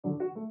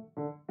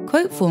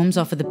Quote forms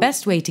offer the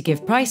best way to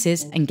give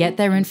prices and get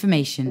their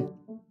information.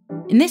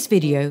 In this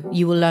video,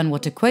 you will learn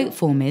what a quote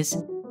form is,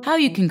 how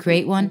you can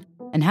create one,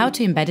 and how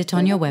to embed it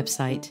on your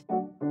website.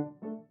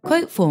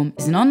 Quote form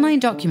is an online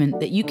document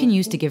that you can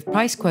use to give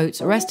price quotes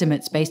or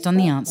estimates based on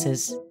the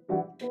answers.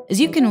 As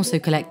you can also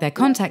collect their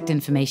contact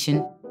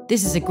information,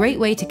 this is a great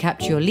way to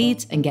capture your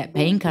leads and get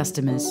paying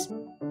customers.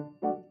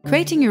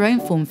 Creating your own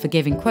form for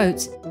giving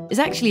quotes is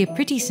actually a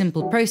pretty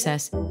simple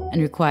process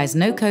and requires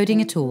no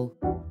coding at all.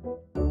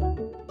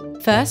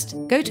 First,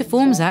 go to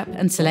Forms app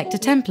and select a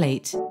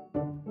template.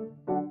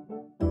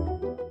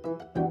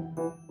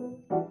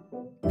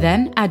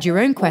 Then add your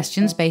own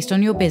questions based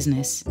on your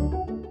business.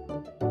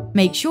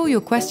 Make sure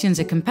your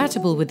questions are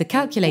compatible with the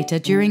calculator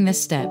during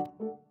this step.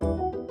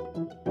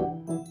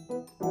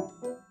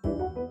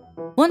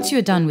 Once you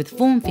are done with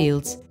form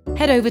fields,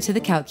 head over to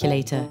the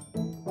calculator.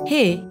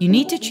 Here, you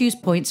need to choose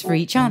points for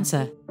each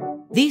answer.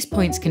 These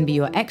points can be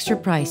your extra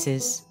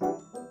prices.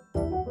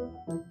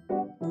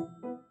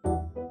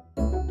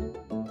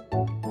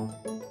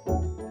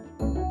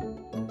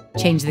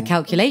 Change the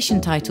calculation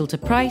title to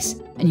price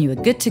and you are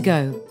good to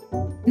go.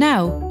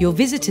 Now, your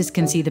visitors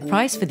can see the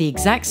price for the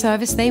exact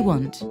service they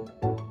want.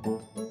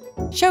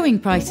 Showing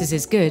prices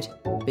is good,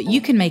 but you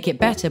can make it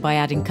better by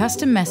adding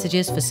custom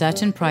messages for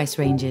certain price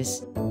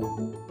ranges.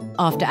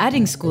 After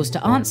adding scores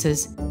to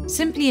answers,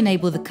 simply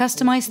enable the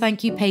Customize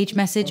Thank You page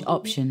message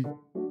option.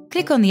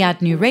 Click on the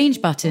Add New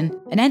Range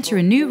button and enter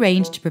a new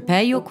range to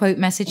prepare your quote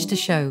message to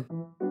show.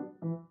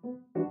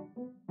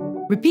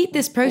 Repeat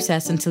this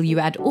process until you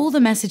add all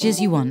the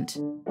messages you want.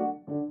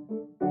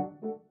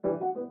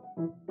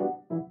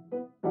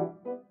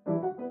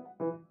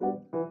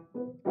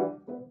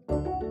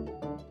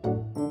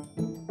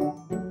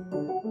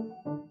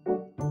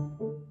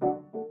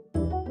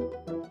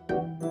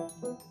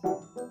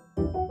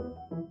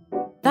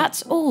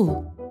 That's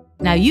all!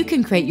 Now you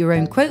can create your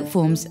own quote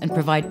forms and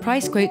provide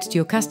price quotes to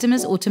your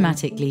customers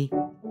automatically.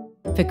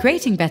 For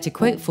creating better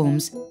quote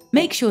forms,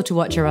 make sure to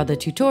watch our other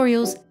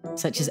tutorials,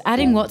 such as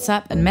adding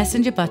WhatsApp and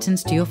Messenger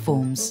buttons to your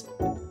forms.